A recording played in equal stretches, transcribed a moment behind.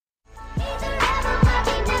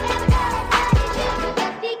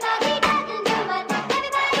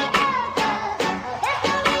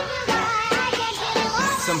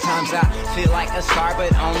like a star,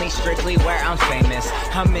 but only strictly where I'm famous.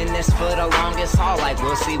 I'm in this for the longest haul, like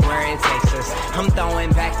we'll see where it takes us. I'm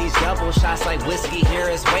throwing back these double shots like whiskey here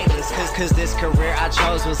is weightless. Cause this career I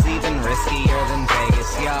chose was even riskier than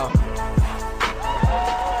Vegas, yo.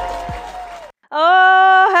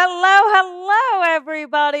 Hello,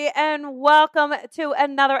 everybody, and welcome to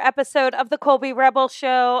another episode of the Colby Rebel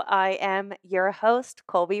Show. I am your host,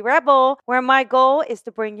 Colby Rebel, where my goal is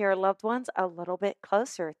to bring your loved ones a little bit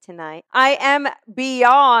closer tonight. I am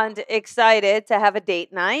beyond excited to have a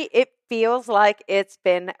date night. It feels like it's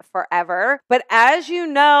been forever. But as you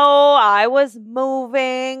know, I was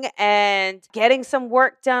moving and getting some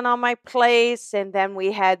work done on my place. And then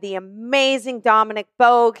we had the amazing Dominic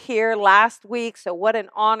Bogue here last week. So what an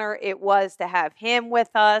honor it was to have him with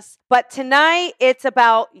us. But tonight, it's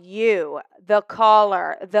about you, the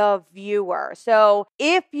caller, the viewer. So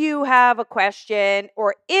if you have a question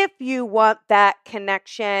or if you want that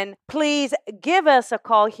connection, please give us a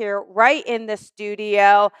call here right in the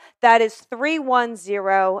studio. That is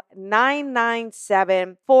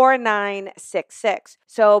 310-997-4966.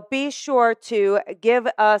 So be sure to give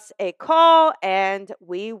us a call and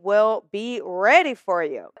we will be ready for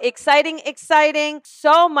you. Exciting.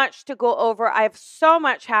 So much to go over. I have so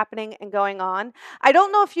much happening and going on. I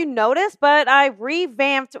don't know if you noticed, but I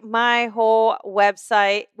revamped my whole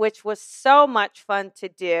website, which was so much fun to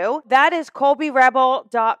do. That is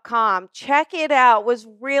colbyrebel.com. Check it out. It was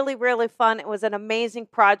really, really fun. It was an amazing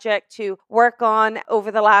project to work on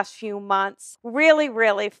over the last few months. Really,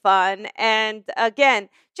 really fun. And again,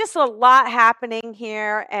 just a lot happening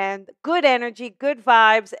here and good energy, good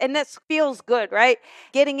vibes. And this feels good, right?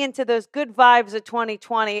 Getting into those good vibes of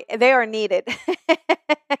 2020, they are needed.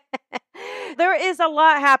 There is a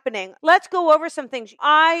lot happening. Let's go over some things.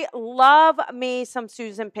 I love me some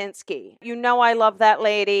Susan Pinsky. You know I love that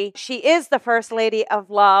lady. She is the first lady of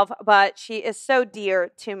love, but she is so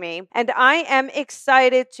dear to me. And I am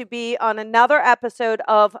excited to be on another episode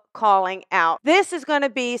of Calling Out. This is going to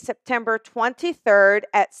be September 23rd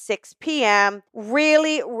at 6 p.m.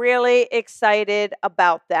 Really, really excited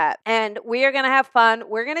about that. And we are going to have fun.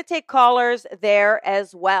 We're going to take callers there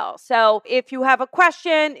as well. So if you have a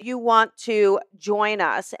question, you want to join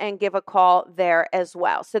us and give a call there as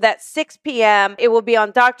well. So that's 6 p.m. It will be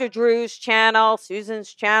on Dr. Drew's channel,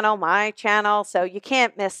 Susan's channel, my channel, so you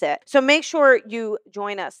can't miss it. So make sure you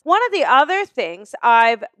join us. One of the other things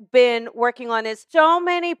I've been working on is so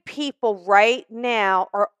many people right now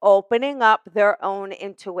are opening up their own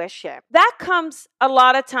intuition. That comes a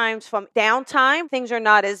lot of times from downtime. Things are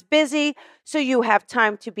not as busy, so you have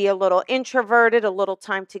time to be a little introverted, a little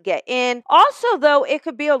time to get in. Also, though, it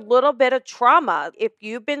could be a little bit of trauma. If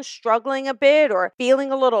you've been struggling a bit or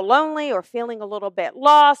feeling a little lonely or feeling a little bit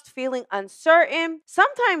lost, feeling uncertain,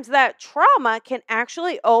 sometimes that trauma can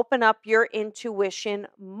actually open up your intuition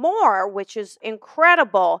more, which is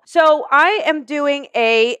incredible. So I am doing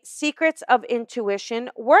a Secrets of Intuition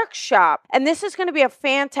workshop, and this is going to be a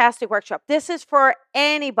fantastic workshop. This is for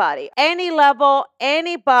anybody, any level,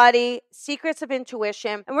 anybody, Secrets of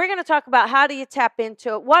Intuition. And we're going to talk about how do you tap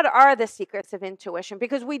into it? What are the secrets of intuition?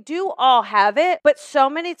 Because we do all have it, but so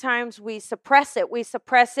many times we suppress it. We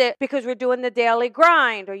suppress it because we're doing the daily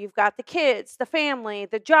grind, or you've got the kids, the family,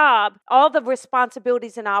 the job, all the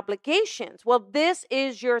responsibilities and obligations. Well, this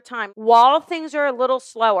is your time. While things are a little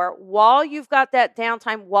slower, while you've got that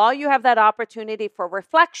downtime, while you have that opportunity for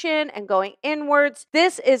reflection and going inwards,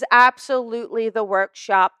 this is absolutely the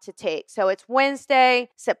workshop to take. So it's Wednesday,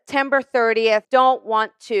 September 30th. Don't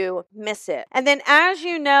want to miss it. And then, as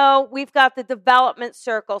you know, we've got the development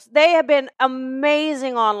circles. They have been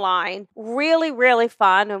amazing online, really, really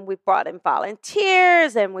fun. And we've brought in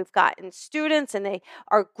volunteers and we've gotten students, and they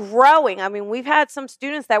are growing. I mean, we've had some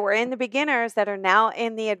students that were in the beginners that are now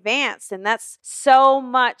in the advanced. And that's so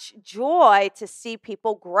much joy to see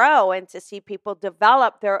people grow and to see people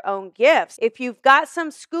develop their own gifts. If you've got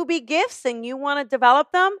some Scooby gifts and you want to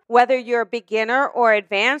develop them, whether you're a beginner or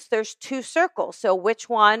advanced, there's two circles. So which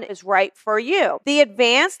one is right for you? The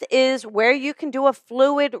advanced is where you can do a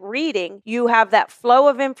fluid reading. You have that flow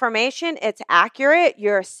of information. It's accurate.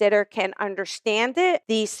 Your sitter can understand it.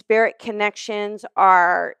 The spirit connections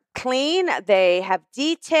are clean, they have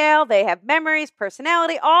detail, they have memories,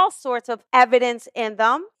 personality, all sorts of evidence in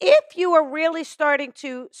them. If you are really starting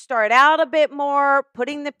to start out a bit more,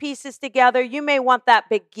 putting the pieces together, you may want that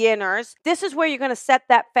beginners. This is where you're going to set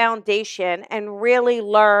that foundation and really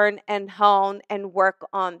learn and hone and work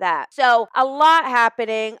on that. So a lot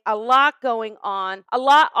happening, a lot going on, a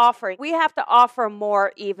lot offering. We have to offer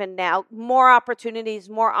more even now, more opportunities,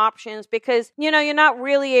 more options, because, you're not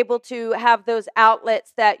really able to have those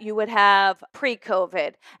outlets that that you would have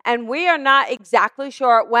pre-COVID. And we are not exactly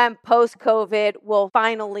sure when post-COVID will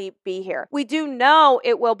finally be here. We do know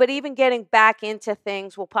it will, but even getting back into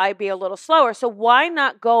things will probably be a little slower. So why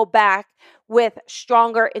not go back with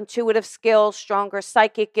stronger intuitive skills, stronger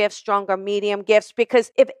psychic gifts, stronger medium gifts?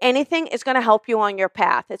 Because if anything, it's going to help you on your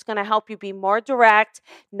path. It's going to help you be more direct,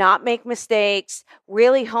 not make mistakes,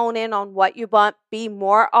 really hone in on what you want, be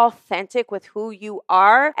more authentic with who you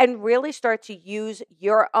are, and really start to use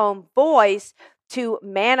your own voice to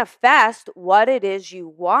manifest what it is you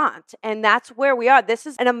want. And that's where we are. This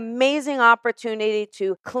is an amazing opportunity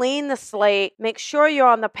to clean the slate, make sure you're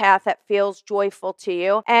on the path that feels joyful to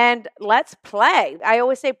you, and let's play. I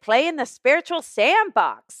always say play in the spiritual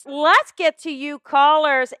sandbox. Let's get to you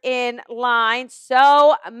callers in line.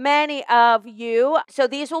 So many of you. So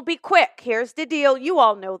these will be quick. Here's the deal. You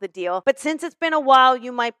all know the deal. But since it's been a while,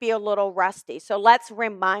 you might be a little rusty. So let's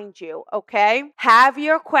remind you, okay? Have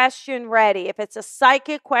your question ready. If it's a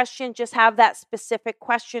psychic question, just have that specific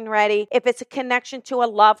question ready. If it's a connection to a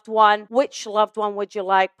loved one, which loved one would you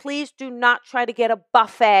like? Please do not try to get a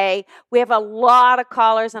buffet. We have a lot of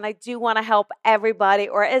callers and I do want to help everybody,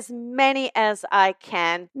 or as many as I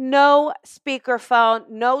can. No speakerphone,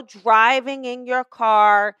 no driving in your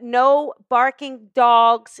car, no barking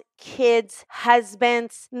dogs, kids,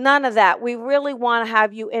 husbands, none of that. We really want to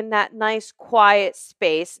have you in that nice, quiet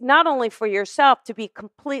space, not only for yourself to be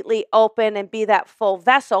completely open and be that full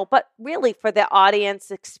vessel, but really for the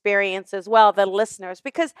audience experience as well, the listeners,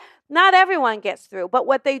 because not everyone gets through. But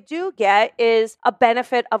what they do get is a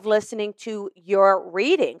benefit of listening to your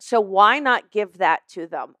reading. So why not give that to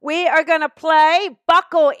them? We are going to play.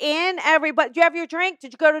 Buckle in, everybody. Do you have your drink?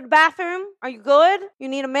 Did you go to the bathroom? Are you good? You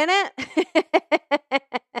need a minute?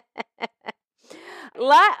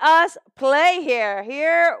 Let us play here.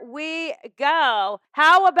 Here we go.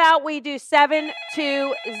 How about we do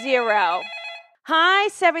 720? Hi,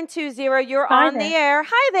 720. You're Hi on there. the air.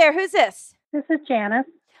 Hi there. Who's this? This is Janice.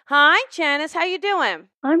 Hi, Janice. How you doing?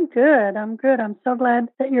 I'm good. I'm so glad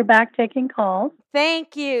that you're back taking calls.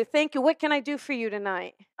 Thank you. Thank you. What can I do for you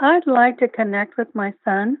tonight? I'd like to connect with my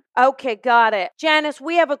son. Okay, got it. Janice,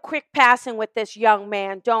 we have a quick passing with this young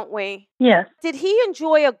man, don't we? Yes. Did he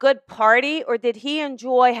enjoy a good party or did he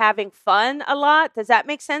enjoy having fun a lot? Does that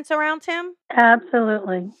make sense around him?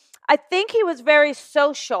 Absolutely. I think he was very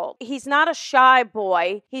social. He's not a shy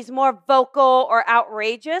boy. He's more vocal or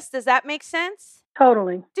outrageous. Does that make sense?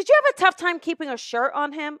 Totally. Did you have a tough time keeping a shirt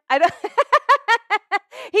on him? I don't.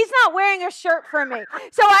 He's not wearing a shirt for me.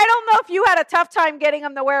 So I don't know if you had a tough time getting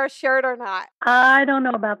him to wear a shirt or not. I don't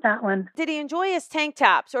know about that one. Did he enjoy his tank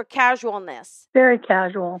tops or casualness? Very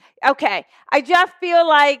casual. Okay. I just feel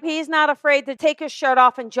like he's not afraid to take his shirt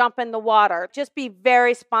off and jump in the water. Just be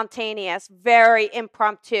very spontaneous, very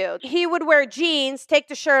impromptu. He would wear jeans, take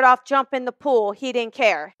the shirt off, jump in the pool. He didn't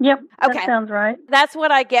care. Yep. Okay. That sounds right. That's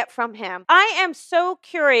what I get from him. I am so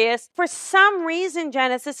curious. For some reason,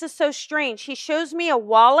 Janice, this is so strange. He shows me a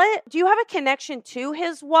wallet. Do you have a connection to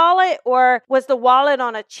his wallet, or was the wallet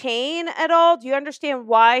on a chain at all? Do you understand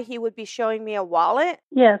why he would be showing me a wallet?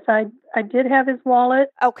 Yes, I did have his wallet,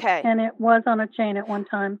 Okay. and it was on a chain at one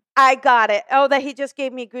time. I got it. Oh, that he just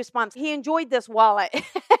gave me goosebumps. He enjoyed this wallet.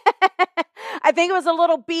 I think it was a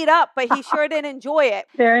little beat up, but he sure did enjoy it.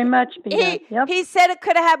 Very much beat up. Yep. He said it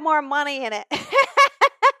could have had more money in it.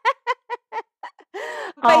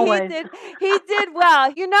 But Always. he did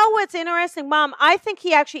well. You know what's interesting, Mom? I think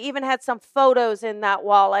he actually even had some photos in that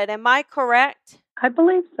wallet. Am I correct? I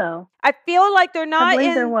believe so. I feel like they're not I believe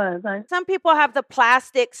in. there was. Some people have the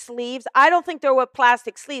plastic sleeves. I don't think they're with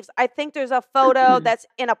plastic sleeves. I think there's a photo that's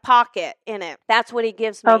in a pocket in it. That's what he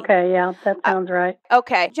gives me. Okay, yeah, that sounds right.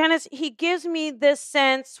 Okay. Janice, he gives me this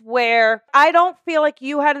sense where I don't feel like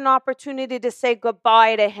you had an opportunity to say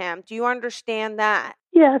goodbye to him. Do you understand that?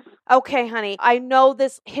 Yes. Okay, honey, I know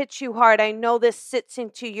this hits you hard. I know this sits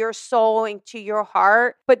into your soul, into your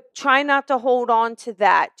heart, but try not to hold on to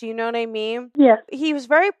that. Do you know what I mean? Yes. He was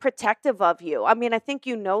very protective of you. I mean, I think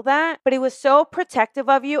you know that, but he was so protective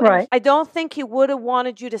of you. Right. And I don't think he would have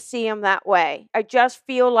wanted you to see him that way. I just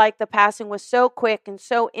feel like the passing was so quick and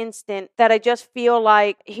so instant that I just feel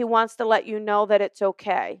like he wants to let you know that it's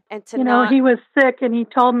okay. And to he was sick and he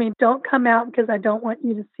told me, don't come out because I don't want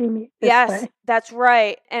you to see me this way. That's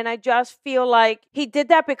right. And I just feel like he did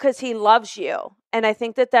that because he loves you. And I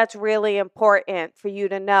think that that's really important for you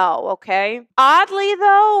to know, okay? Oddly,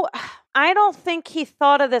 though, I don't think he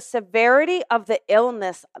thought of the severity of the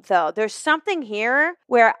illness, though. There's something here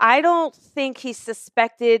where I don't think he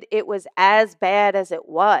suspected it was as bad as it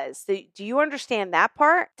was. Do you understand that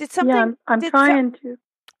part? Did something? Yeah, I'm trying to.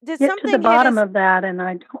 did get to something the hit bottom his, of that, and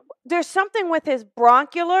I don't. there's something with his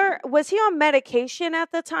bronchular. Was he on medication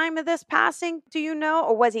at the time of this passing? Do you know?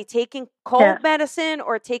 Or was he taking cold Yes. medicine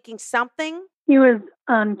or taking something? He was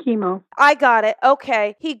on chemo. I got it.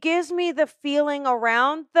 Okay. He gives me the feeling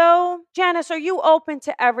around, though. Janice, are you open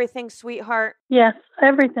to everything, sweetheart? Yes,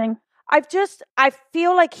 everything. I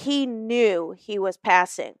feel like he knew he was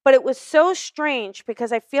passing, but it was so strange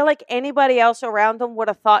because I feel like anybody else around him would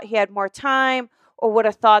have thought he had more time or would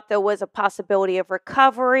have thought there was a possibility of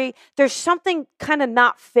recovery. There's something kind of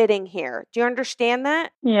not fitting here. Do you understand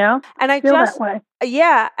that? Yeah, And I feel just, that way.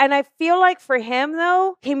 yeah. And I feel like for him,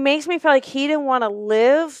 though, he makes me feel like he didn't want to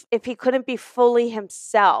live if he couldn't be fully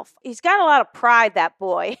himself. He's got a lot of pride, that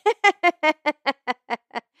boy.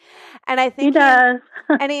 And I think He does.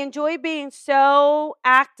 and he enjoyed being so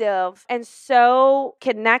active and so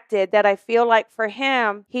connected that I feel like for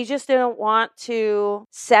him, he just didn't want to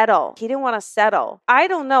settle. He didn't want to settle. I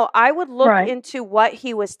don't know. I would look Right. into what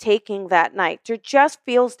he was taking that night. There just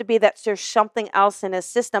feels to be that there's something else in his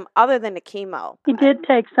system other than the chemo. He did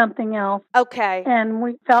take something else, Okay. and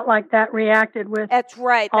we felt like that reacted with That's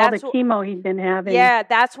right. all That's the what, chemo he'd been having. yeah,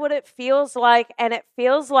 that's what it feels like. And it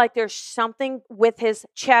feels like there's something with his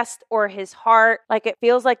chest or his heart. Like it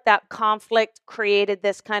feels like that conflict created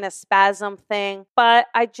this kind of spasm thing. But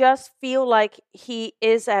I just feel like he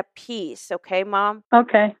is at peace. Okay, Mom?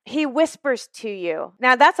 Okay. He whispers to you.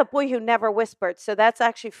 Now, that's a boy who never whispered. So that's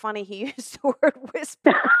actually funny. He used the word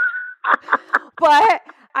whisper. But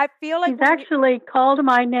I feel like He's actually called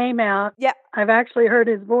my name out. Yeah. I've actually heard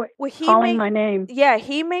his voice calling my name. Yeah,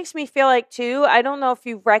 he makes me feel like too. I don't know if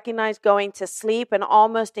you recognize going to sleep and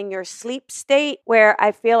almost in your sleep state where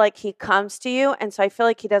I feel like he comes to you. And so I feel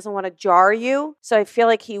like he doesn't want to jar you. So I feel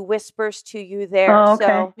like he whispers to you there. Oh, okay.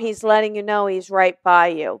 So he's letting you know he's right by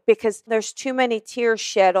you because there's too many tears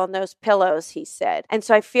shed on those pillows, he said. And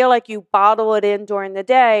so I feel like you bottle it in during the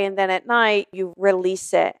day and then at night you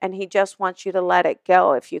release it. And he just wants you to let it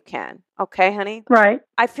go if you can. Okay, honey? Right.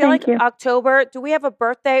 I feel Thank like you. October, do we have a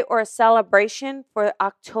birthday or a celebration for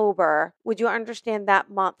October? Would you understand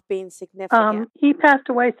that month being significant? He passed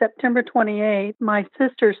away September 28th. My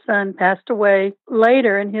sister's son passed away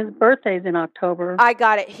later, and his birthday's in October. I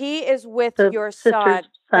got it. He is with The your sister's son.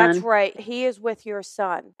 That's son. right. He is with your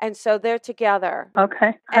son. And so they're together.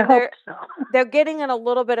 Okay. I And hope so. They're getting in a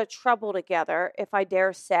little bit of trouble together, if I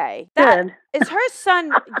dare say. Good. Is her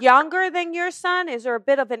son younger than your son? Is there a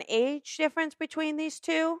bit of an age difference between these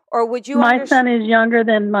two? Or would you My son is younger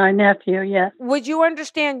than my nephew, yes. Would you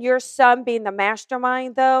understand your son being the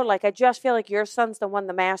mastermind, though? Like, I just feel like your son's the one,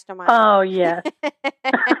 the mastermind. Oh, yes.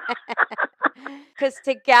 Because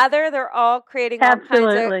together they're all creating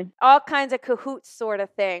Absolutely. all kinds of cahoots sort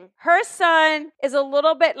of thing. Her son is a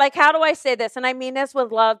little bit like, how do I say this? And I mean this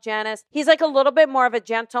with love, Janice. He's like a little bit more of a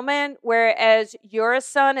gentleman, whereas your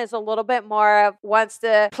son is a little bit more of wants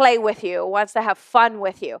to play with you, wants to have fun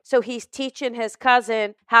with you. So he's teaching his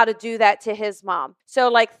cousin how to do that to his mom. So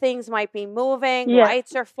like things might be moving, Yes.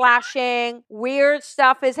 lights are flashing, weird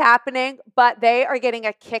stuff is happening, but they are getting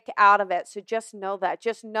a kick out of it. So just know that.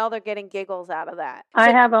 Just know they're getting giggles out of that.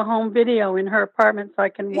 I have a home video in her apartment so I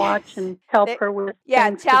can watch and help her with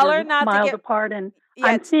things tell that her are not to miles get apart. And Yeah,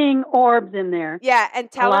 I'm seeing orbs in there. Yeah,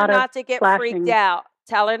 and tell A her lot of not to get freaked flashing. out.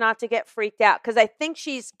 Tell her not to get freaked out because I think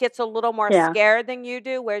she gets a little more Yeah. scared than you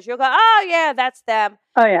do, whereas you'll go, oh, yeah, that's them.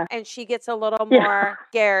 Oh, yeah. And she gets a little Yeah. more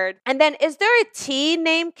scared. And then is there a T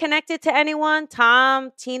name connected to anyone?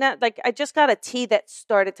 Tom, Tina? Like, I just got a T that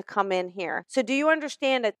started to come in here. So do you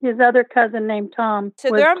understand that His other cousin named Tom So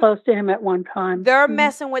was they're- close to him at one time. they're Mhm.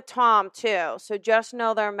 messing with Tom too? So just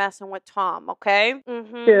know they're messing with Tom, okay?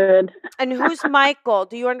 Mm-hmm. Good. And who's Michael?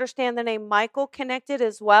 Do you understand the name Michael connected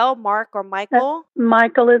as well? Mark or Michael?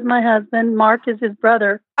 Michael is my husband. Mark is his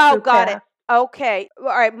brother. Oh, who got it. passed. Okay. All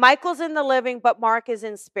right. Michael's in the living, but Mark is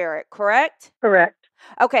in spirit, correct? Correct.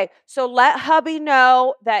 Okay. So let hubby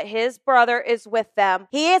know that his brother is with them.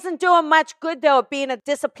 He isn't doing much good, though, at being a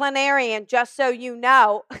disciplinarian, just so you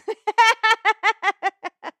know.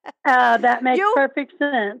 That makes You- perfect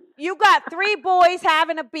sense. You got 3 boys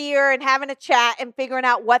having a beer and having a chat and figuring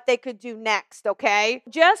out what they could do next, okay?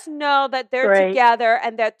 Just know that they're Great. together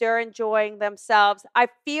and that they're enjoying themselves. I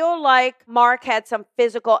feel like Mark had some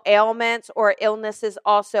physical ailments or illnesses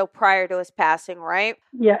also prior to his passing, right?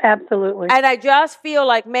 Yeah, absolutely. And I just feel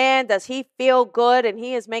like, man, does he feel good and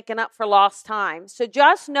he is making up for lost time. So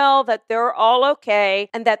just know that they're all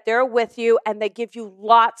okay and that they're with you and they give you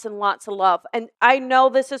lots and lots of love. And I know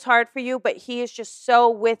this is hard hard for you, but he is just so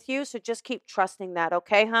with you. So just keep trusting that.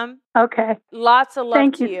 Okay, hon? Okay. Lots of love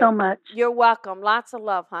Thank to you so much. You're welcome. Lots of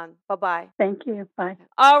love, hon. Bye-bye. Thank you. Bye.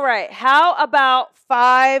 All right. How about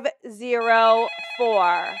 504?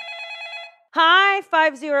 Hi,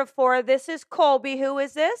 504. This is Colby. Who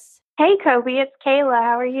is this? Hey, Kobe, it's Kayla.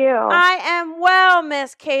 How are you? I am well,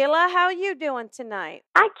 Miss Kayla. How are you doing tonight?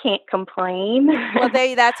 I can't complain. Well,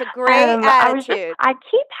 that's a great attitude. I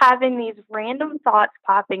keep having these random thoughts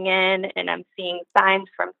popping in, and I'm seeing signs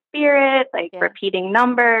from spirit, like repeating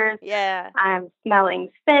numbers. Yeah. I'm smelling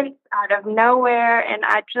scents out of nowhere, and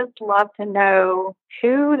I just love to know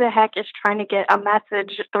who the heck is trying to get a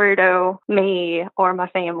message through to me or my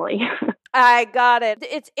family. I got it.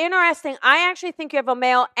 It's interesting. I actually think you have a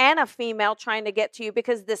male and a female trying to get to you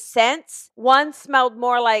because the scents, one smelled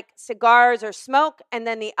more like cigars or smoke, and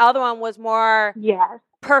then the other one was more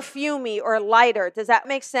perfumey or lighter. Does that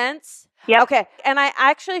make sense? Yep. Okay. And I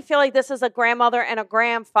actually feel like this is a grandmother and a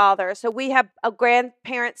grandfather. So we have a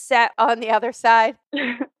grandparent set on the other side.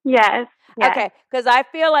 Yes. Okay, because I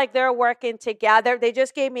feel like they're working together. They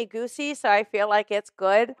just gave me Goosey, so I feel like it's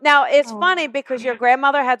good. Now, it's funny because your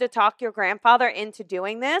grandmother had to talk your grandfather into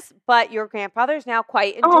doing this, but your grandfather is now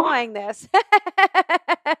quite enjoying this.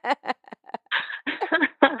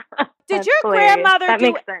 Did your grandmother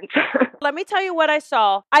makes sense. Let me tell you what I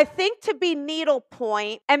saw. I think to be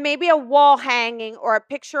needlepoint and maybe a wall hanging or a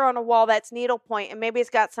picture on a wall that's needlepoint and maybe it's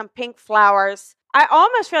got some pink flowers. I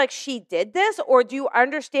almost feel like she did this, or do you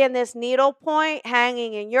understand this needlepoint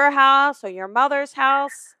hanging in your house or your mother's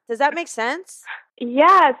house? Does that make sense?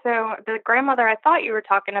 Yeah, so the grandmother I thought you were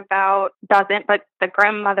talking about doesn't, but the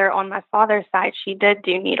grandmother on my father's side, she did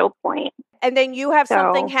do needlepoint. And then you have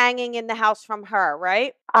something hanging in the house from her,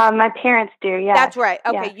 right? My parents do, yeah. That's right.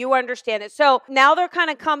 Okay, you understand it. So now they're kind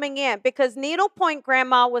of coming in because needlepoint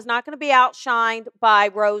grandma was not going to be outshined by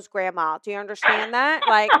Rose grandma. Do you understand that?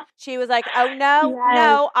 Like she was like, oh no,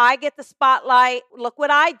 no, I get the spotlight. Look what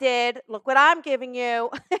I did. Look what I'm giving you.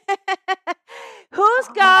 Who's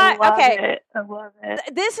got, I love it.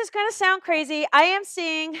 This is going to sound crazy. I am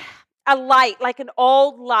seeing a light, like an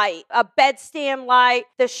old light, a bedstand light.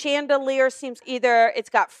 The chandelier seems either it's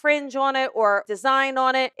got fringe on it or design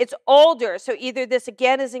on it. It's older. So either this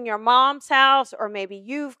again is in your mom's house or maybe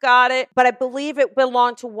you've got it, but I believe it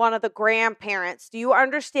belonged to one of the grandparents. Do you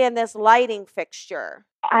understand this lighting fixture?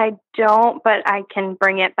 I don't, but I can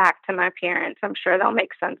bring it back to my parents. I'm sure they'll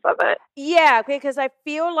make sense of it. Yeah, because I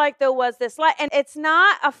feel like there was this light, and it's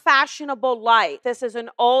not a fashionable light. This is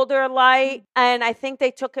an older light, and I think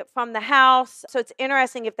they took it from the house. So it's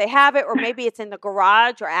interesting if they have it, or maybe it's in the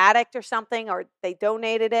garage or attic or something, or they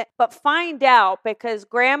donated it. But find out, because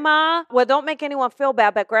grandma, well, don't make anyone feel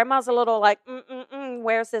bad, but grandma's a little like,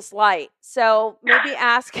 where's this light? So maybe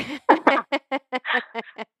ask.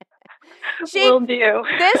 Will do.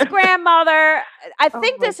 This grandmother, I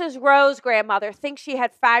think this is Rose's grandmother, thinks she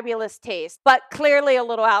had fabulous taste, but clearly a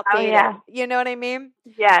little outdated. Oh, yeah. You know what I mean?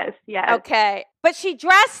 Yes. Okay. But she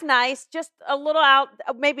dressed nice, just a little out,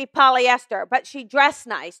 maybe polyester, but she dressed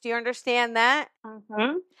nice. Do you understand that?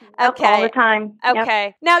 Mm-hmm. Okay. All the time. Okay.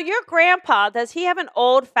 Yep. Now, your grandpa, does he have an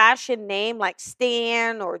old-fashioned name like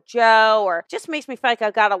Stan or Joe, or just makes me feel like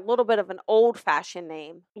I've got a little bit of an old-fashioned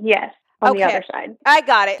name? Yes. On the other side. I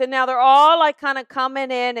got it. So now they're all like kind of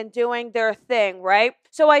coming in and doing their thing, right?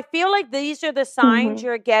 So I feel like these are the signs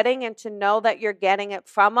you're getting and to know that you're getting it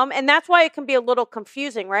from them. And that's why it can be a little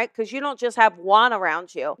confusing, right? Because you don't just have one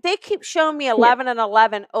around you. They keep showing me 11 and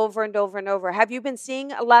 11 over and over and over. Have you been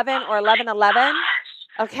seeing 11 or 1111?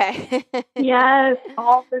 Okay. Yes,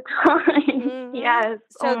 all the time. Yes.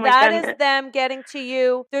 So that is them getting to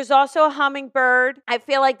you. There's also a hummingbird. I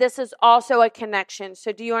feel like this is also a connection.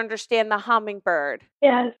 So do you understand the hummingbird?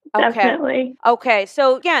 Yes, definitely. Okay.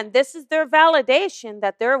 So again, this is their validation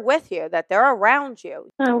that they're with you, that they're around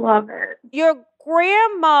you. I love it. Your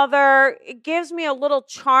grandmother gives me a little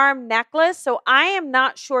charm necklace. So I am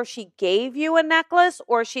not sure she gave you a necklace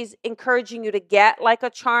or she's encouraging you to get like a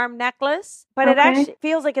charm necklace, but it actually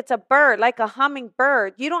feels like it's a bird, like a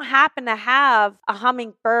hummingbird. You don't happen to have a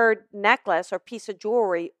hummingbird necklace or piece of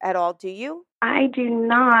jewelry at all, do you? I do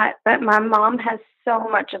not, but my mom has so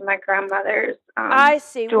much of my grandmother's I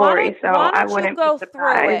see. jewelry, so I why don't wouldn't you go be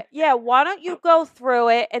surprised. through it? Yeah, why don't you go through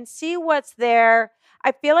it and see what's there?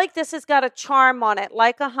 I feel like this has got a charm on it,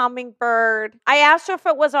 like a hummingbird. I asked her if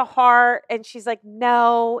it was a heart, and she's like,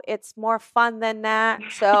 no, it's more fun than that.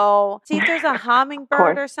 So see if there's a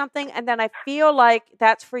hummingbird or something, and then I feel like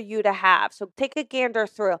that's for you to have. So take a gander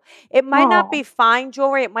through. It might not be fine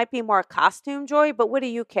jewelry. It might be more costume jewelry, but what do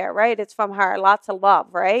you care, right? It's from her. Lots of love,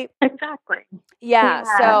 right? Exactly. Yeah,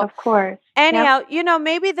 so of course. Anyhow,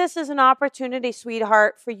 maybe this is an opportunity,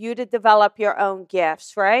 sweetheart, for you to develop your own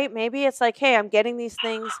gifts, right? Maybe it's like, hey, I'm getting these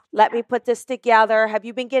things. Let me put this together. Have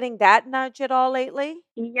you been getting that nudge at all lately?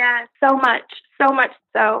 Yeah, so much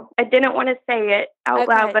so. I didn't want to say it out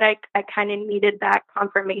loud, but I kind of needed that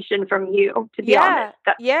confirmation from you, to be honest.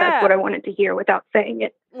 That's what I wanted to hear without saying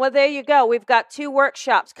it. Well, there you go. We've got 2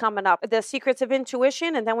 workshops coming up, the Secrets of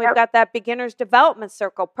Intuition, and then we've got that Beginner's Development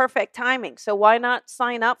Circle. Perfect timing. So why not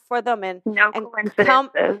sign up for them and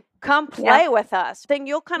come play with us? Then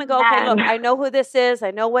you'll kind of go, okay, look, I know who this is.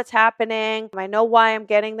 I know what's happening. I know why I'm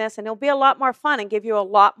getting this. And it'll be a lot more fun and give you a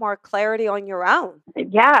lot more clarity on your own.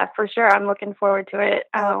 Yeah, for sure. I'm looking forward to it.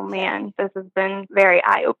 Oh, man. This has been very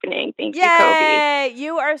eye-opening. Thank you, Kobe.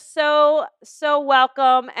 You are so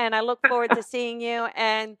welcome. And I look forward to seeing you.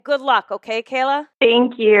 And good luck, okay, Kayla?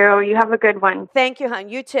 Thank you. You have a good one. Thank you, hon.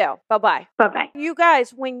 You too. Bye-bye. Bye-bye. You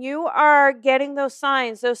guys, when you are getting those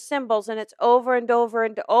signs, those symbols, and it's over and over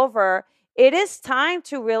and over, it is time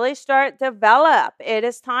to really start develop. It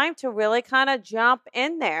is time to really kind of jump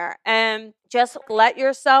in there and just let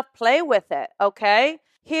yourself play with it, okay?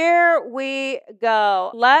 Here we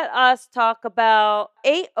go. Let us talk about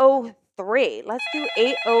 803. Let's do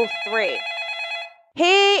 803.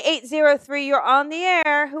 Hey, 803, you're on the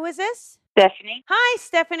air. Who is this? Stephanie. Hi,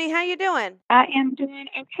 Stephanie. How you doing? I am doing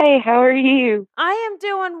okay. How are you? I am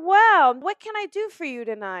doing well. What can I do for you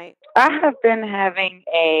tonight? I have been having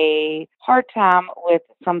a hard time with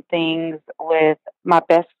some things with my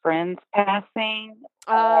best friend's passing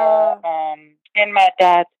and my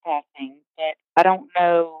dad's passing. But I don't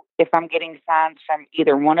know if I'm getting signs from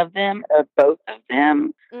either one of them or both of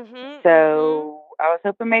them. So I was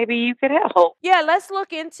hoping maybe you could help. Yeah, let's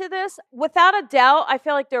look into this. Without a doubt, I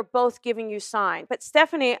feel like they're both giving you signs. But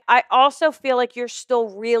Stephanie, I also feel like you're still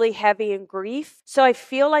really heavy in grief. So I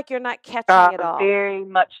feel like you're not catching it all. Very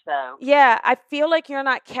much so. Yeah, I feel like you're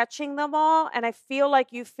not catching them all. And I feel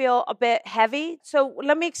like you feel a bit heavy. So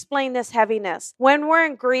let me explain this heaviness. When we're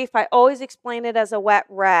in grief, I always explain it as a wet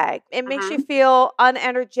rag. It makes you feel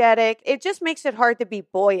unenergetic. It just makes it hard to be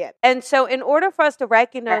buoyant. And so in order for us to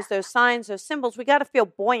recognize those signs, those symbols, we got to feel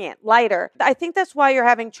buoyant, lighter. I think that's why you're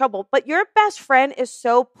having trouble. But your best friend is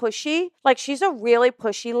so pushy. Like, she's a really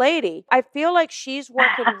pushy lady. I feel like she's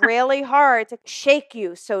working really hard to shake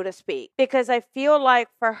you, so to speak, because I feel like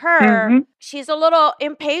for her, she's a little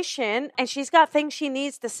impatient and she's got things she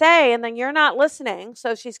needs to say, and then you're not listening.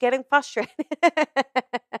 So she's getting frustrated.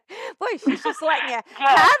 Boy, she's just letting you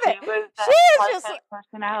have it. She is just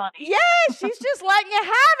personality. Yeah, she's just letting you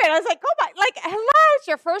have it. I was like, oh my, like, hello, it's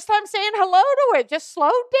your first time saying hello to her. Just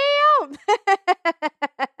slow down.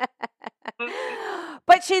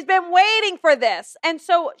 But she's been waiting for this. And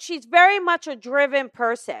so she's very much a driven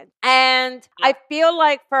person. And I feel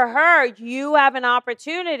like for her, you have an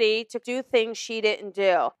opportunity to do things she didn't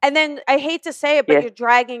do. And then I hate to say it, but you're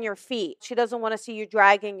dragging your feet. She doesn't want to see you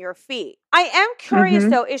dragging your feet. I am curious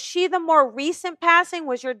though, is she the more recent passing?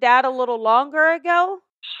 Was your dad a little longer ago?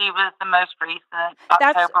 She was the most recent.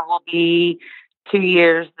 October will be 2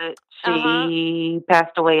 years that she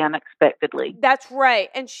passed away unexpectedly. That's right.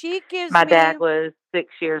 And she gives My dad was 6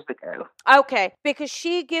 years ago. Okay. Because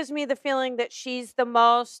she gives me the feeling that she's the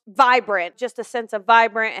most vibrant, just a sense of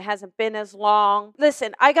vibrant. It hasn't been as long.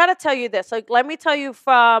 Listen, I got to tell you this. Like, let me tell you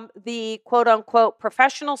from the quote unquote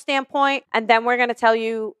professional standpoint, and then we're going to tell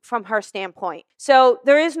you from her standpoint. So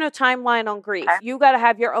there is no timeline on grief. Okay. You got to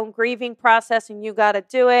have your own grieving process and you got to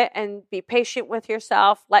do it and be patient with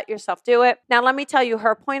yourself. Let yourself do it. Now, let me tell you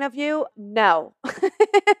her point of view. No.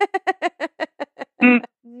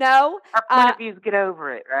 No. Her point of view is get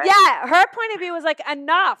over it, right? Yeah. Her point of view was like,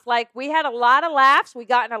 enough. Like, we had a lot of laughs. We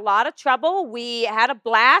got in a lot of trouble. We had a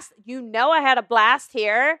blast. You know, I had a blast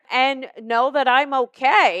here, and know that I'm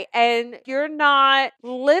okay. And you're not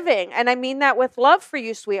living. And I mean that with love for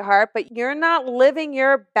you, sweetheart, but you're not living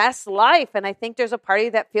your best life. And I think there's a party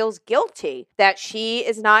that feels guilty that she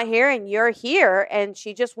is not here and you're here. And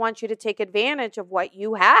she just wants you to take advantage of what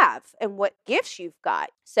you have and what gifts you've got.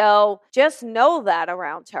 So just know that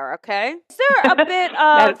around her, okay? Is there a bit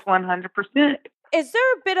of... That's 100%. Is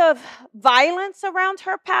there a bit of violence around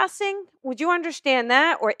her passing? Would you understand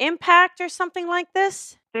that? Or impact or something like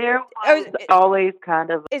this? There was always kind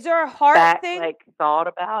of... Is there a heart thing? Like, thought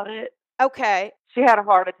about it. Okay. She had a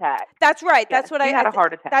heart attack. That's right. That's what she had a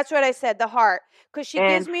heart attack. That's what I said, the heart. Because she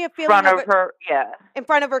gives me a feeling in front of her, in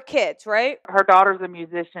front of her kids, right? Her daughter's a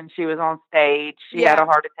musician. She was on stage. She had a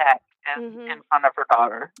heart attack in front of her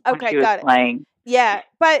daughter when she was playing. Yeah,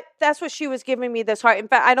 but that's what she was giving me this heart. In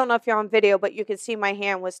fact, I don't know if you're on video, but you can see my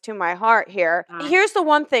hand was to my heart here. Here's the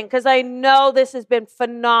one thing, because I know this has been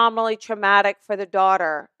phenomenally traumatic for the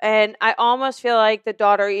daughter. And I almost feel like the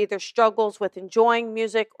daughter either struggles with enjoying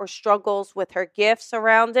music or struggles with her gifts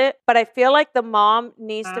around it. But I feel like the mom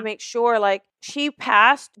needs to make sure, like, she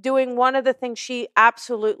passed doing one of the things she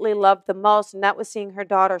absolutely loved the most, and that was seeing her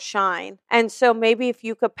daughter shine. And so maybe if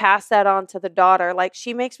you could pass that on to the daughter, like,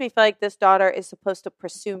 she makes me feel like this daughter is supposed to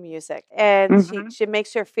pursue music, and she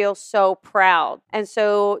makes her feel so proud. And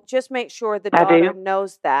so just make sure the daughter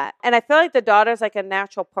knows that. And I feel like the daughter's like a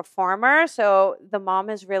natural performer, so the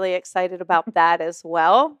mom is really excited about that as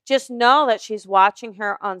well. Just know that she's watching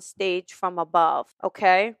her on stage from above,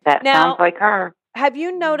 okay? That sounds like her. Have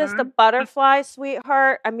you noticed the butterfly,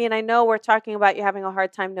 sweetheart? I mean, I know we're talking about you having a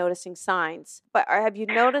hard time noticing signs, but have you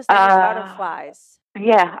noticed any butterflies?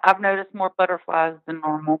 Yeah, I've noticed more butterflies than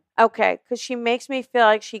normal. Okay, because she makes me feel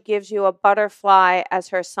like she gives you a butterfly as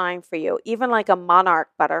her sign for you, even like a monarch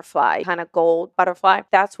butterfly, kind of gold butterfly.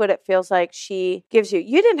 That's what it feels like she gives you.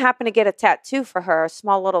 You didn't happen to get a tattoo for her, a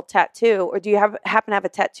small little tattoo, or do you happen to have a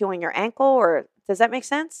tattoo on your ankle, or... Does that make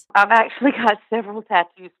sense? I've actually got several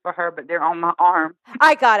tattoos for her, but they're on my arm.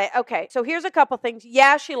 I got it. Okay. So here's a couple things.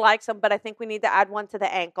 Yeah, she likes them, but I think we need to add one to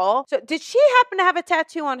the ankle. So did she happen to have a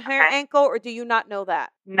tattoo on her ankle, or do you not know that?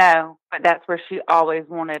 No, but that's where she always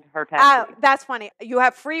wanted her tattoo. That's funny. You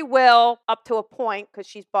have free will up to a point because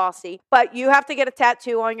she's bossy, but you have to get a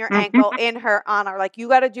tattoo on your ankle in her honor. Like, you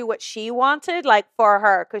got to do what she wanted, like, for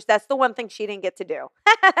her, because that's the one thing she didn't get to do.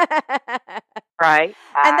 Right.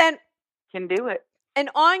 And then... can do it. And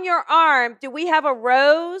on your arm, do we have a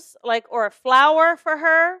rose, like, or a flower for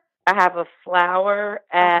her? I have a flower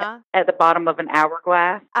at the bottom of an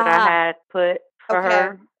hourglass that I had put for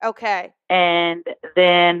her. Okay. And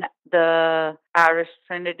then the Irish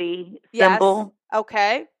Trinity symbol.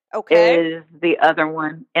 Okay. Is the other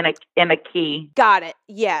one in a key. Got it.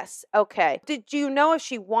 Yes. Okay. Did you know if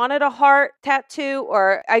she wanted a heart tattoo,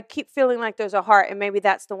 or I keep feeling like there's a heart and maybe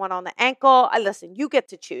that's the one on the ankle? Listen, you get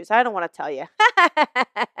to choose. I don't want to tell you.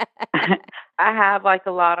 I have like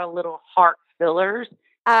a lot of little heart fillers. She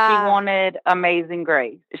wanted Amazing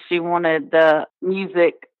Grace. She wanted the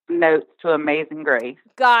music notes to Amazing Grace.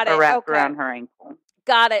 Got it. Wrapped around her ankle.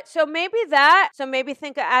 Got it. So maybe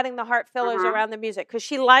think of adding the heart fillers around the music, because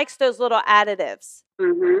she likes those little additives.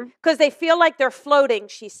 Because they feel like they're floating,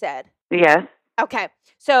 she said. Yes. Okay.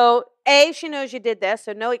 So she knows you did this,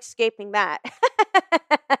 so no escaping that.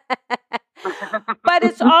 But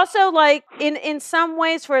it's also like, in some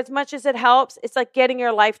ways, for as much as it helps, it's like getting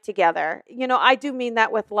your life together. You know, I do mean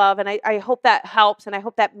that with love, and I hope that helps, and I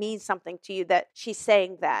hope that means something to you that she's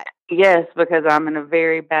saying that. Yes, because I'm in a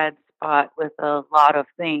very bad spot with a lot of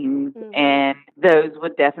things, and those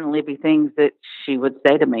would definitely be things that she would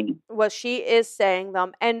say to me. Well, she is saying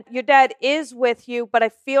them, and your dad is with you, but I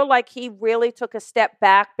feel like he really took a step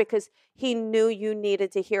back because he knew you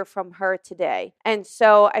needed to hear from her today. And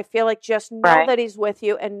so I feel like just know that he's with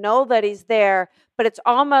you and know that he's there, but it's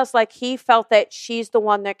almost like he felt that she's the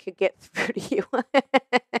one that could get through to you.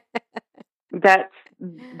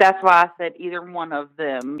 That's why I said either one of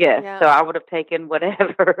them. Yes, so I would have taken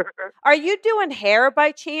whatever. Are you doing hair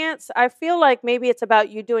by chance? I feel like maybe it's about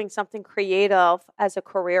you doing something creative as a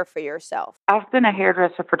career for yourself. I've been a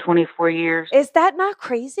hairdresser for 24 years. Is that not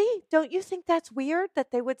crazy? Don't you think that's weird that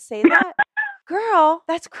they would say that? Girl,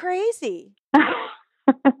 that's crazy.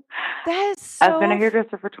 That is so... I've been a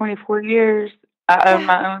hairdresser for 24 years. I own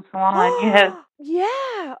my own salon, yes.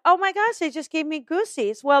 Yeah. Oh my gosh, they just gave me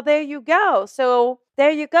goosies. Well, there you go. So there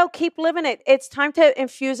you go. Keep living it. It's time to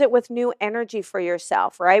infuse it with new energy for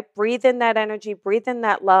yourself, right? Breathe in that energy, breathe in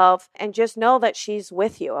that love, and just know that she's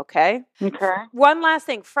with you, okay? Okay. One last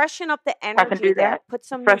thing, freshen up the energy I can do there. that. Put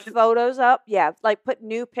some new photos up. Yeah, like put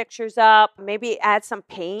new pictures up. Maybe add some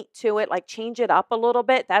paint to it, like change it up a little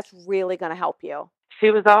bit. That's really going to help you. She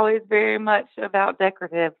was always very much about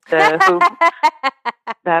decorative, so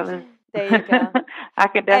that was... There you go. I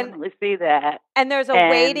can definitely see that. And there's a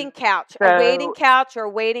waiting couch, or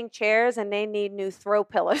waiting chairs, and they need new throw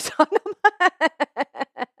pillows on them.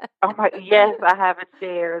 Oh my! Yes, I have a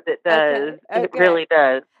chair that does. Okay. It really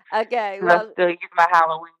does. Okay. Well, I still use my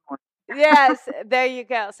Halloween one. Yes, there you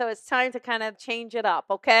go. So it's time to kind of change it up.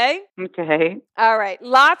 Okay. Okay. All right.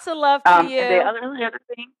 Lots of love to you. The other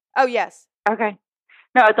thing. Oh yes. Okay.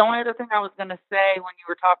 No, the only other thing I was going to say when you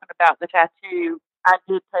were talking about the tattoo. I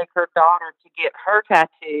did take her daughter to get her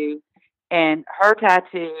tattoo, and her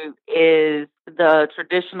tattoo is the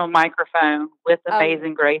traditional microphone with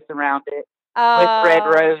Amazing Grace around it, with red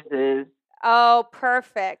roses. Oh,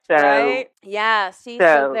 perfect. So, right? Yeah. See,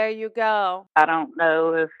 so there you go. I don't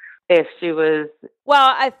know if she was.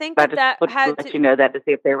 Well, I think that had to let you know that to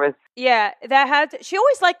see if there was. Yeah, that had to, she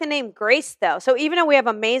always liked the name Grace, though. So even though we have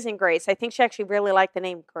Amazing Grace, I think she actually really liked the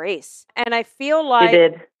name Grace. And I feel like She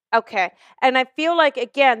did. Okay. And I feel like,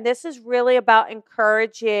 again, this is really about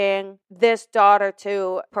encouraging this daughter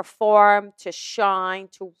to perform, to shine,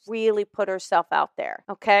 to really put herself out there.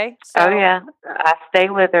 Okay? So, yeah. I stay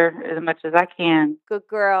with her as much as I can. Good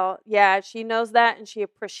girl. Yeah, she knows that and she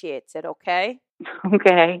appreciates it. Okay?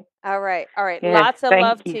 Okay. All right. All right. Yes, lots of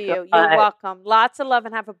love to you. You're welcome. Lots of love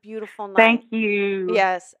and have a beautiful night. Thank you.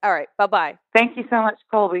 Yes. All right. Bye-bye. Thank you so much,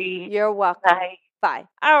 Colby. You're welcome. Bye. Bye.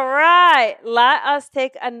 All right. Let us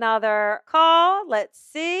take another call. Let's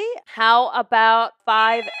see. How about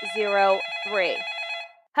 503?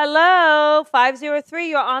 Hello, 503.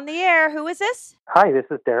 You're on the air. Who is this? Hi, this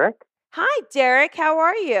is Derek. Hi, Derek. How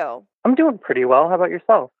are you? I'm doing pretty well. How about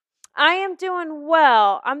yourself? I am doing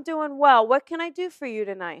well. I'm doing well. What can I do for you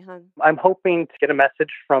tonight, hon? I'm hoping to get a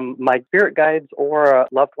message from my spirit guides or a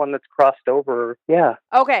loved one that's crossed over. Yeah.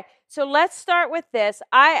 Okay. So let's start with this.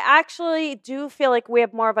 I actually do feel like we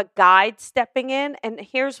have more of a guide stepping in, and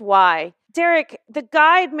here's why. Derek, the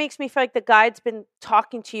guide makes me feel like the guide's been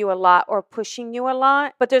talking to you a lot or pushing you a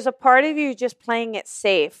lot, but there's a part of you just playing it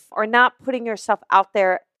safe or not putting yourself out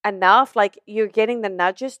there enough, like you're getting the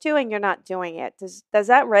nudges to and you're not doing it. Does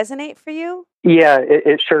that resonate for you? Yeah,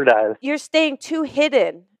 it sure does. You're staying too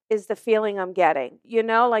hidden is the feeling I'm getting. You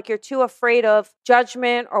know, like you're too afraid of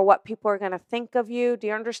judgment or what people are going to think of you. Do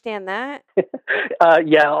you understand that?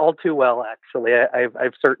 Yeah, all too well, actually.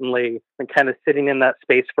 I've certainly been kind of sitting in that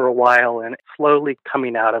space for a while and slowly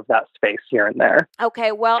coming out of that space here and there.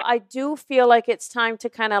 Okay, well, I do feel like it's time to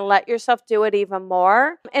kind of let yourself do it even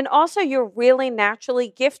more. And also, you're really naturally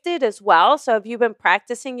gifted as well. So have you been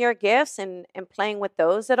practicing your gifts and playing with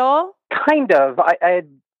those at all? Kind of. I had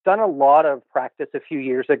done a lot of practice a few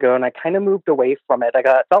years ago, and I kind of moved away from it.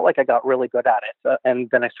 Felt like I got really good at it, and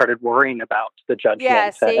then I started worrying about the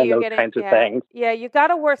judgment and those kinds of things. Yeah, you got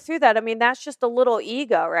to work through that. I mean, that's just a little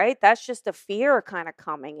ego, right? That's just a fear kind of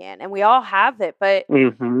coming in, and we all have it, but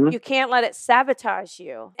you can't let it sabotage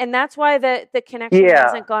you. And that's why the connection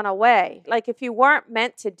hasn't gone away. Like if you weren't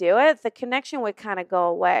meant to do it, the connection would kind of go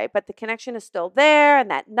away, but the connection is still there, and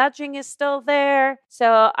that nudging is still there.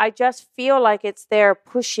 So I just feel like it's there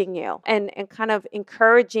pushing you and kind of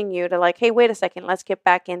encouraging you to like, hey, wait a second, let's get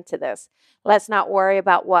back into this. Let's not worry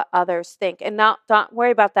about what others think and not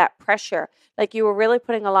worry about that pressure. Like you were really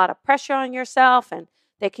putting a lot of pressure on yourself and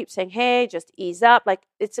they keep saying, hey, just ease up. Like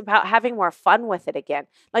it's about having more fun with it again.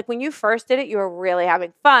 Like when you first did it, you were really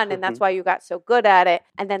having fun and that's why you got so good at it.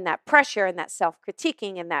 And then that pressure and that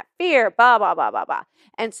self-critiquing and that fear, blah, blah, blah, blah, blah.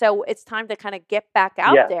 And so it's time to kind of get back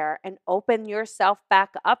out there and open yourself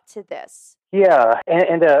back up to this. Yeah,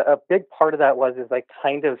 and a big part of that is I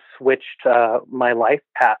kind of switched my life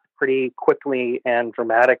path pretty quickly and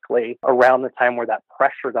dramatically around the time where that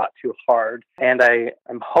pressure got too hard. And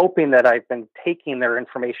I'm hoping that I've been taking their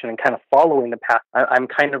information and kind of following the path. I'm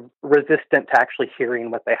kind of resistant to actually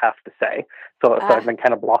hearing what they have to say. So I've been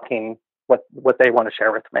kind of blocking what they want to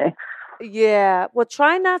share with me. Yeah. Well,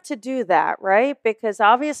 try not to do that, right? Because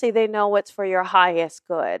obviously they know what's for your highest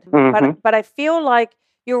good. But I feel like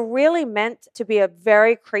you're really meant to be a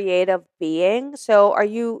very creative being. So are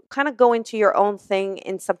you kind of going to your own thing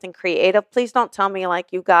in something creative? Please don't tell me like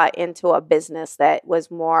you got into a business that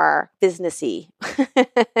was more businessy.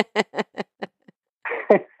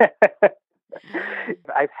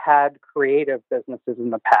 I've had creative businesses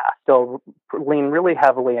in the past. So lean really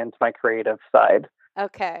heavily into my creative side.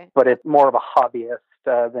 Okay. But it's more of a hobbyist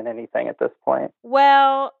than anything at this point.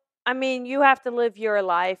 Well, I mean, you have to live your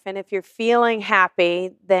life. And if you're feeling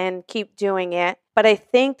happy, then keep doing it. But I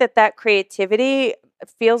think that creativity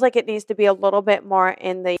feels like it needs to be a little bit more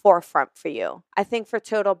in the forefront for you. I think for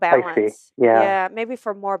total balance. I see. Yeah, maybe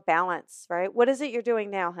for more balance, right? What is it you're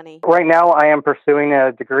doing now, honey? Right now, I am pursuing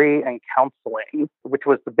a degree in counseling, which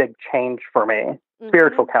was the big change for me.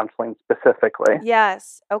 Spiritual counseling specifically.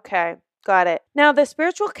 Yes. Okay. Got it. Now, the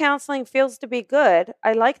spiritual counseling feels to be good.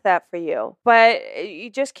 I like that for you. But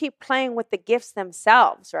you just keep playing with the gifts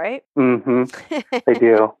themselves, right? They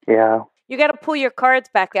do, yeah. You got to pull your cards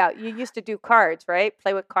back out. You used to do cards, right?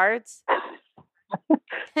 Play with cards?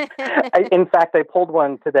 In fact, I pulled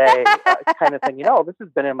one today, kind of thinking, this has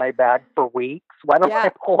been in my bag for weeks. Why don't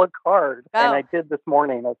I pull a card? Oh. And I did this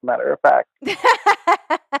morning, as a matter of fact.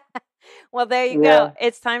 Well, there you go.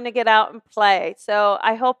 It's time to get out and play. So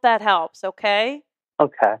I hope that helps, okay?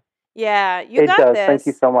 Okay. Yeah, you got this. Thank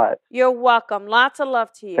you so much. You're welcome. Lots of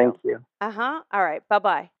love to you. Thank you. All right.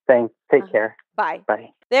 Bye-bye. Thanks. Take care. Bye.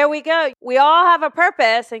 Bye. There we go. We all have a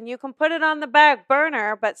purpose, and you can put it on the back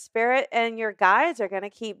burner, but Spirit and your guides are going to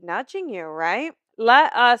keep nudging you, right?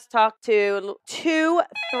 Let us talk to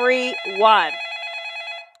 231.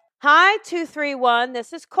 Hi, 231.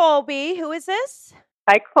 This is Colby. Who is this?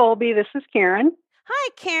 Hi, Colby. This is Karen. Hi,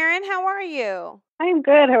 Karen. How are you? I'm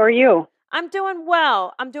good. How are you? I'm doing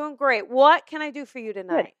well. I'm doing great. What can I do for you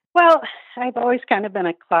tonight? Good. Well, I've always kind of been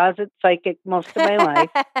a closet psychic most of my life.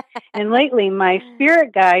 And lately, my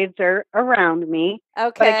spirit guides are around me,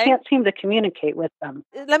 but I can't seem to communicate with them.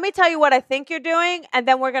 Let me tell you what I think you're doing, and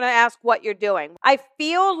then we're going to ask what you're doing. I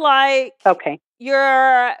feel like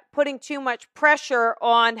you're putting too much pressure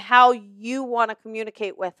on how you want to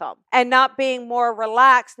communicate with them and not being more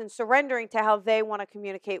relaxed and surrendering to how they want to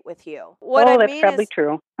communicate with you. That's probably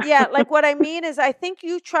true. Yeah, like what I mean is I think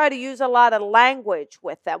you try to use a lot of language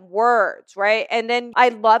with them, words, right? And then I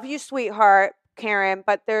love you, sweetheart, Karen,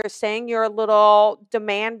 but they're saying you're a little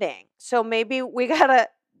demanding. So maybe we got to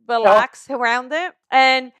relax around it.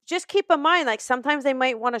 And just keep in mind, like sometimes they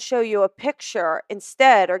might want to show you a picture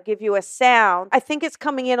instead or give you a sound. I think it's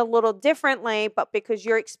coming in a little differently, but because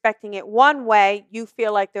you're expecting it one way, you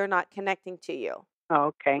feel like they're not connecting to you.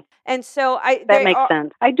 Oh, okay. And so that makes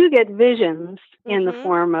sense. I do get visions in the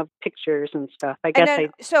form of pictures and stuff. I guess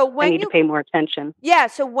I need to pay more attention. Yeah.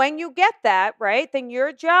 So when you get that, right, then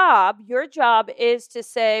your job is to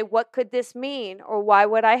say, what could this mean? Or why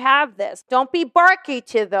would I have this? Don't be barky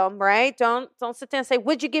to them, right? Don't sit there and say,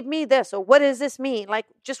 would you give me this? Or what does this mean? Like,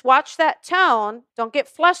 just watch that tone. Don't get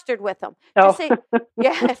flustered with them. Just say,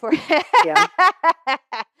 yeah.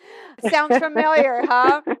 Sounds familiar,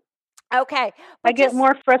 huh? Okay. I get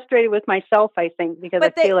more frustrated with myself, I think, because I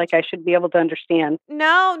feel like I should be able to understand.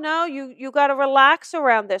 No, you got to relax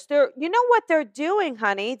around this. You know what they're doing,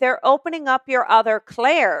 honey? They're opening up your other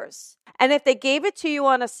clairs. And if they gave it to you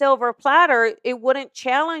on a silver platter, it wouldn't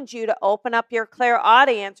challenge you to open up your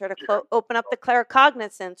clairaudience or to open up the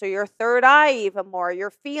claircognizance or your third eye even more, your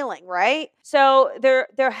feeling, right? So they're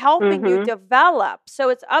helping you develop. So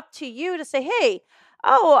it's up to you to say, hey,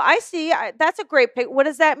 oh, I see. That's a great pick. What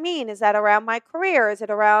does that mean? Is that around my career? Is it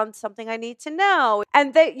around something I need to know?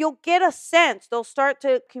 And you'll get a sense. They'll start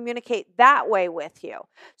to communicate that way with you.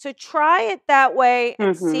 So try it that way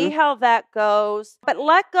and see how that goes. But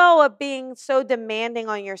let go of being so demanding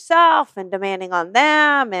on yourself and demanding on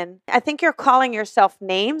them. And I think you're calling yourself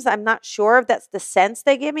names. I'm not sure if that's the sense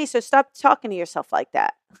they give me. So stop talking to yourself like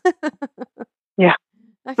that. Yeah.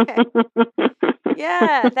 Okay.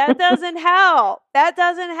 Yeah, that doesn't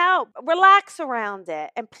help. Relax around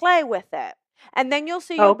it and play with it. And then you'll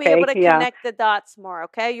see you'll be able to connect the dots more,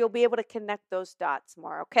 okay? You'll be able to connect those dots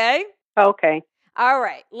more, okay? Okay. All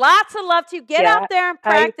right. Lots of love to you. Get out there and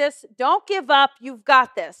practice. Don't give up. You've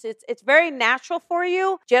got this. It's very natural for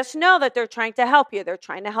you. Just know that they're trying to help you. They're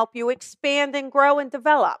trying to help you expand and grow and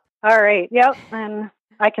develop. All right. Yep. And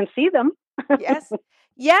I can see them. Yes.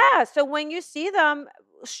 Yeah. So when you see them,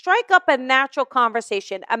 strike up a natural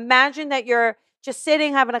conversation. Imagine that you're just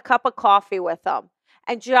sitting having a cup of coffee with them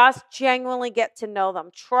and just genuinely get to know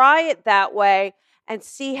them. Try it that way and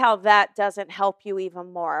see how that doesn't help you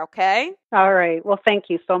even more, okay? All right. Well, thank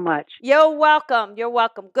you so much. You're welcome. You're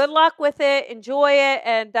welcome. Good luck with it. Enjoy it,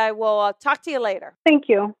 and I will talk to you later. Thank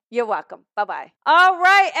you. You're welcome. Bye-bye. All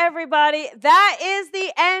right, everybody. That is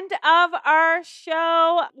the end of our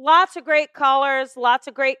show. Lots of great callers, lots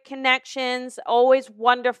of great connections. Always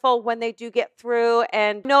wonderful when they do get through.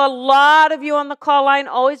 And I know a lot of you on the call line.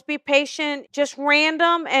 Always be patient, just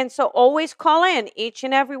random. And so always call in each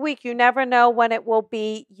and every week. You never know when it will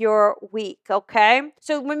be your week, okay?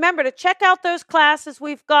 So remember to check out those classes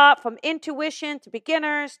we've got from intuition to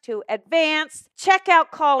beginners to advanced. Check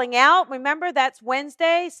out Calling Out. Remember, that's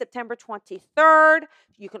Wednesday, September 23rd.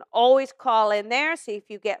 You can always call in there, see if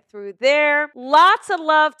you get through there. Lots of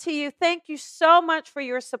love to you. Thank you so much for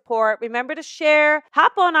your support. Remember to share,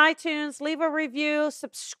 hop on iTunes, leave a review,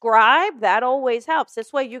 subscribe. That always helps.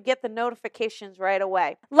 This way you get the notifications right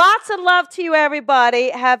away. Lots of love to you,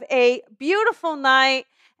 everybody. Have a beautiful night,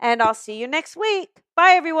 and I'll see you next week.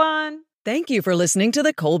 Bye, everyone. Thank you for listening to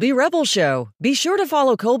The Colby Rebel Show. Be sure to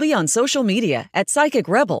follow Colby on social media at Psychic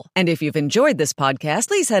Rebel. And if you've enjoyed this podcast,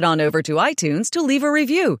 please head on over to iTunes to leave a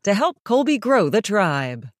review to help Colby grow the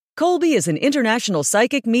tribe. Colby is an international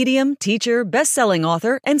psychic medium, teacher, best-selling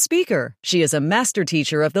author, and speaker. She is a master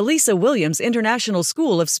teacher of the Lisa Williams International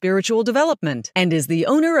School of Spiritual Development and is the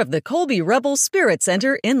owner of the Colby Rebel Spirit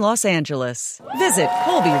Center in Los Angeles. Visit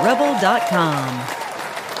ColbyRebel.com.